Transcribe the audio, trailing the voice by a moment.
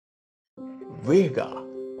Vega.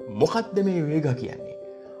 මොකක්ද මේ Vega කියන්නේ?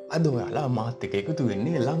 අද ඔයාලා මාත් එක්ක එකතු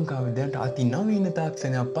වෙන්නේ ලංකාවේ දැනට අති නවීන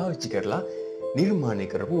තාක්ෂණයක් පාවිච්චි කරලා නිර්මාණය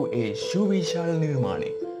කරපු ඒ සුවිශාල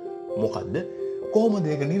නිර්මාණය. මොකද්ද? කොහොමද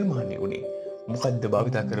ඒක නිර්මාණය වුනේ? මොකද්ද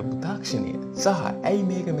භාවිත කරපු තාක්ෂණය? සහ ඇයි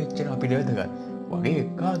මේක මෙච්චර අපිට වැදගත්? වගේ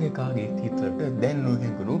කාගේ හිතට දැනුණු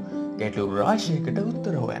හැඟුණු ගැටලු රාශියකට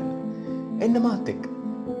උත්තර හොයන්න. එන්න මාත් එක්ක.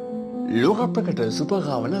 ලෝක ප්‍රකට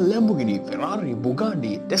සුපර්කාරවන Lamborghini, Ferrari,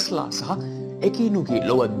 Bugatti, Tesla සහ එකිනෙකී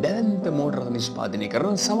ලොව දැවැන්ත මෝටර රථ නිෂ්පාදනය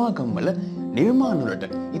කරන සමාගම්වල නිර්මාණ වලට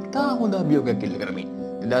ඉතා හොඳ අභියෝගයක් එල්ල කරමින්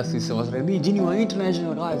 2020 වසරේදී ජිනීවා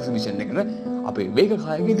ඉන්ටර්නැෂනල් කාර් එක්සිබිෂන් එකට අපේ Vega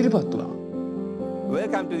කායක ඉදිරිපත් වුණා.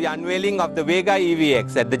 Welcome to the unveiling of the Vega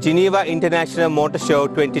EVX at the Geneva International Motor Show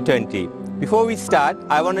 2020. Before we start,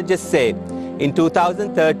 I want to just say, in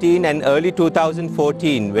 2013 and early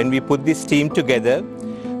 2014, when we put this team together,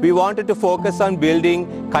 we wanted to focus on building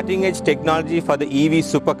cutting-edge technology for the EV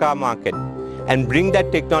supercar market and bring that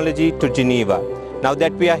technology to Geneva. Now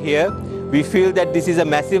that we are here, we feel that this is a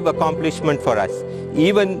massive accomplishment for us,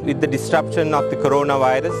 even with the disruption of the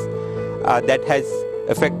coronavirus that has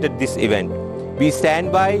affected this event. We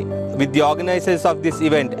stand by with the organizers of this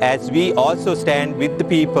event as we also stand with the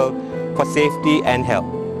people for safety and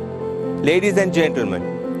health. Ladies and gentlemen,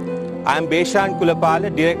 I am Beshan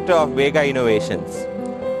Kulapala, Director of Vega Innovations.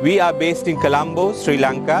 We are based in Colombo, Sri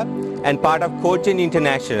Lanka, and part of Cogen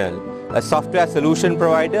International, a software solution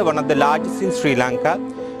provider, one of the largest in Sri Lanka,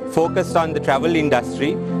 focused on the travel industry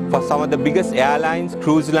for some of the biggest airlines,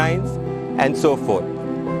 cruise lines, and so forth.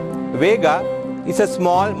 Vega is a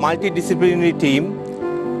small multidisciplinary team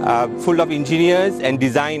full of engineers and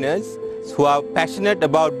designers who are passionate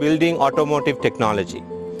about building automotive technology.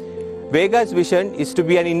 Vega's vision is to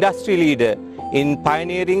be an industry leader in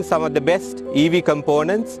pioneering some of the best EV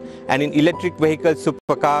components and in electric vehicle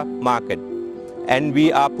supercar market. And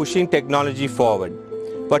we are pushing technology forward.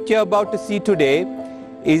 What you're about to see today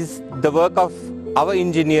is the work of our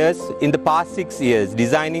engineers in the past 6 years,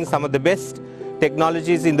 designing some of the best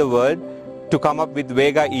technologies in the world to come up with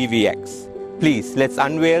Vega EVX. Please, let's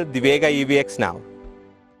unveil the Vega EVX now.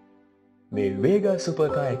 මේ Vega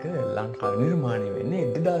supercar එක ලංකාවේ නිර්මාණය වෙන්නේ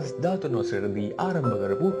 2013 වසරේදී ආරම්භ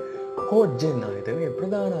කරපු Cogen ආයතනයේ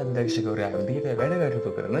ප්‍රධාන අධ්‍යක්ෂකවරයා විදිහට වැඩ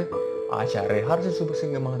කටයුතු කරන ආචාර්ය හර්ෂ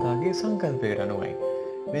සුබසිංහ මහතාගේ සංකල්පයට අනුවයි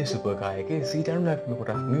මේ supercar එකේ 90%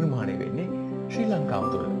 කොටස් නිර්මාණය වෙන්නේ ශ්‍රී ලංකාව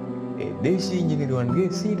තුළ. ඒ දේශීය ඉංජිනේරුවන්ගේ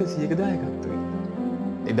 100% දායකත්වයෙන්.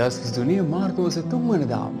 2023 මාර්තු මාස 3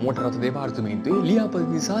 වෙනිදා මෝටර රථ දෙපාර්තමේන්තුවේ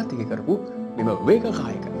ලියාපදිංචි සාතික කරපු මෙම Vega car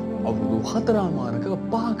එක අවුරුදු 4මාරක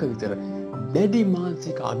 5ක විතර දැඩි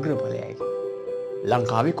මානසික අග්‍රඵලයයි.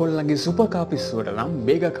 ලංකාවේ කොල්ලන්ගේ සුපර්කාර් පිස්සුවට නම්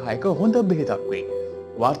Vega car එක හොඳ බෙහෙතක් වෙයි.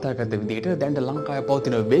 වාර්තාගත විදිහට දැන් ලංකාවේ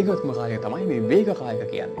පවතින වේගවත්ම කාර්යය තමයි මේ Vega car එක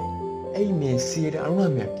කියන්නේ. ඇයි මේ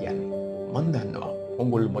 99ක් කියන්නේ? මන් දන්නවා.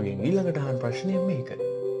 උඹලා මගෙන් ඊළඟට අහන ප්‍රශ්නය මේක.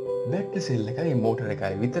 බැටරි සෙල් එකයි මෝටර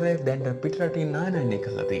එකයි විතරයි දැන් පිටරටින් ආනයනය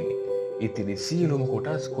කරලා තියෙන්නේ. ඉතින් සියලුම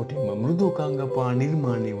කොටස් කොටින්ම මෘදුකාංග පා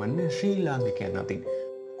නිර්මාණය වන්නේ ශ්‍රී ලාංකිකයන් අතින්.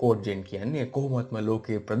 Cogen කියන්නේ කොහොමත්ම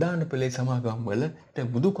ලෝකයේ ප්‍රධාන පෙළේ සමාගම් වලට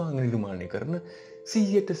මෘදුකාංග නිර්මාණය කරන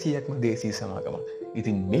 100%ක්ම දේශීය සමාගමක්.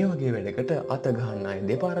 ඉතින් මේ වගේ වැඩකට අත ගහන්න අය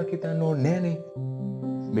දෙපාරක් හිතන්න ඕනේ නෑනේ.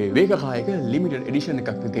 මේ Vega car එක limited edition එකක්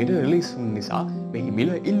විදිහට රිලීස් වුන නිසා මේ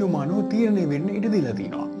මිල ඉල්ලුම අනුව තීරණය වෙන්න ඉඩ දීලා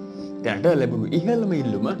තියෙනවා. දැනට ලැබුණු ඉහළම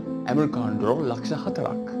ඉල්ලුම ඇමරිකානු ඩොලර් ලක්ෂ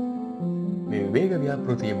 4ක්. මේ Vega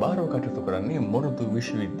ව්‍යාපෘතිය බාරව කටයුතු කරන්නේ මොරටු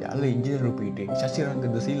විශ්වවිද්‍යාලයේ ඉංජිනේරු පීඨයේ ශශිරංග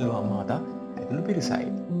ද සිල්වා මහතා ඇතුළු පිරිසයි.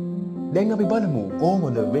 දැන් අපි බලමු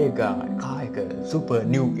කොහොමද Vega car එක super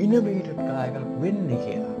new innovative car එකක් වෙන්නේ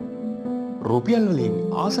කියලා. රුපියල් වලින්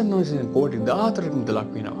ආසන්න වශයෙන් කෝටි 14ක මුදලක්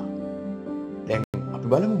වෙනවා. දැන් අපි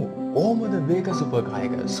බලමු කොහොමද Vega super car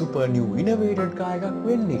එක super new innovative car එකක්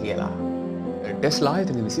වෙන්නේ කියලා. Tesla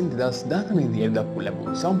ආයතනය විසින් 2019 දී දක්වපු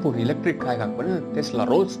ලැබුණු සම්පූර්ණ ඉලෙක්ට්‍රික් කාර් එකක් වන Tesla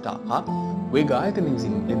Roadster හා Vega ආයතනය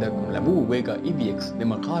විසින් දක්වපු ලැබූ Vega EVX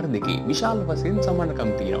මෙම කාර් දෙකේ විශාල වශයෙන්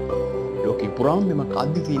සමානකම් තියෙනවා. ලෝකේ පුරාම මෙම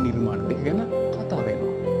අද්විතීය නිර්මාණ දෙක ගැන කතා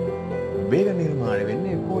වෙනවා. Vega නිර්මාණය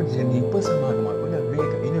වෙන්නේ Cogen උපසමාගමක් වන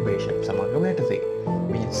Vega Innovation සමාගම යටතේ.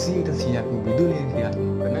 මේ 100%ක්ම විදුලියෙන්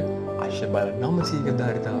ක්‍රියාත්මක වන අවශ්‍ය බල 900ක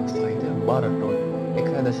ධාරිතාව සහිත බාරටෝන්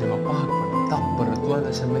 1.5ක් වන තප්පර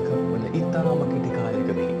 3.1ක් වන ඉතාම කෙටි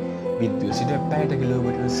කාලයකදී විද්‍යුත් සිට පැයට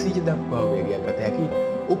කිලෝමීටර් 100 දක්වා වේගයක් ගත හැකි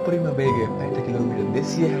උපරිම වේගය පැයට කිලෝමීටර්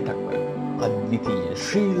 260ක් වන අද්විතීය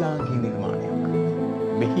ශ්‍රී ලාංකීය නිර්මාණයක්.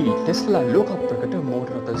 මෙහි ටෙස්ලා ලෝක ප්‍රකට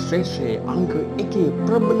මෝටර රථ ශ්‍රේෂ්ඨයේ අංක 1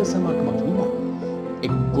 ප්‍රබල සමාගමක් වීම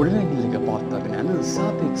එක් ගොඩනැගිල්ලක පවත්වාගෙන යන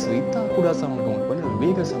සාපේක්ෂව ඉතා කුඩා සමාගමක් වන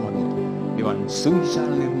Vega සමාගම එවන්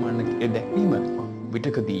සුවිශාල නිර්මාණයක දැක්වීම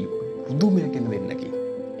විටකදී පුදුමයක් වෙන්නකි.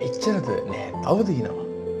 එච්චරද නෑ තව තියෙනවා.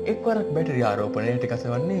 එක්වරක් බැටරි ආරෝපණයට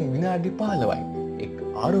ගසවන්නේ විනාඩි 15යි. එක්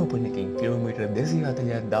ආරෝපණයකින් කිලෝමීටර්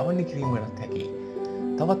 240ක් දවනය කිරීමටත් හැකියි.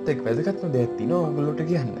 තවත් එක් වැදගත්ම දෙයක් තියෙනවා ඔයගොල්ලෝට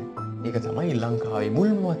කියන්න. ඒක තමයි ලංකාවේ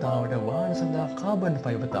මුල්ම වතාවට වාහන සඳහා කාබන්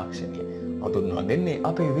ෆයිබර් තාක්ෂණය හඳුන්වා දෙන්නේ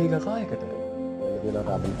අපේ වේග කායකට.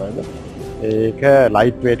 ඒක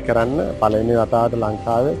ලයිට් වේට් කරන්න පළවෙනි වතාවට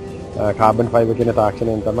ලංකාවේ කාබන් ෆයිබර් කියන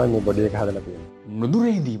තාක්ෂණයෙන් තමයි මේ බොඩි එක හදලා තියෙන්නේ.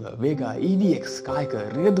 නුදුරේදීම වේගා EDX කායක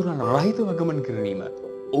රියදුරන් රහිතව ගමන් කිරීම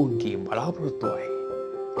ඔවුන්ගේ බලාපොරොත්තුවයි.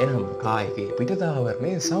 එනම් කායකේ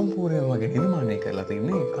පිටතාවරණය සම්පූර්ණයෙන් වගේ නිර්මාණය කරලා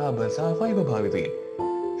තින්නේ කාබන් සහ ෆයිබර් භාවිතයෙන්.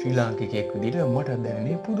 ශ්‍රී ලාංකිකයෙක් විදිහට මට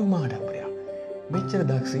දැනෙන්නේ පුදුම ආඩම්බරයක්. මෙච්චර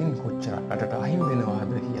දක්ෂින් කොච්චර රටට අහිමි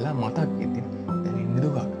වෙනවද කියලා මතක් වෙද්දි දැනෙන්නේ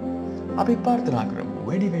දුකක්. අපි ප්‍රාර්ථනා කරමු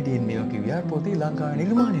වැඩියෙන් මේ වගේ ව්‍යාපෘති ලංකාවේ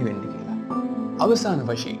නිර්මාණය වෙන්න කියලා. අවසාන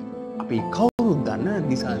වශයෙන් අපි කවුරුත් දන්න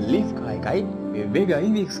Nissan Leaf කායකයි මේ Vega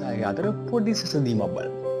EVX කායක අතර පොඩි සසඳීමක්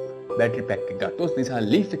බලමු. බැටරි පැක් එක ගත්තොත් Nissan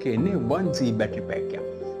Leaf එකේ එන්නේ 1C බැටරි පැක් එකක්.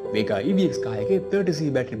 Vega EVX කායකේ 30C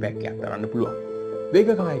battery pack එකක් තරන්න පුළුවන්.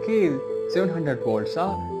 Vega කායකේ 700 volt සහ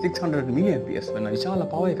 600 mAh වෙන විශාල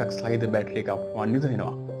පවර් එකක් සහිත බැටරි එකක් වන්විත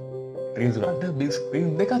වෙනවා. රියදුරන්ට බිග්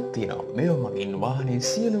ස්ක්‍රීන් දෙකක් තියෙනවා. මේව මගින් වාහනේ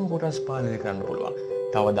සියලුම කොටස් පාලනය කරන්න පුළුවන්.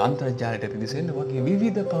 තවද අන්තර්ජාලයට පිවිසෙන්න වගේ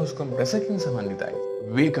විවිධ පහසුකම් රැසකින් සමන්විතයි.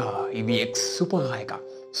 Vega EVX super කායකක්.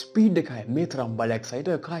 ස්පීඩ් එකයි මේ තරම් බලයක් සහිත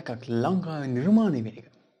කායකක් ලංකාවේ නිර්මාණය වෙන එක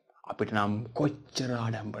අපිට නම් කොච්චර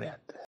ආඩම්බරයක්ද.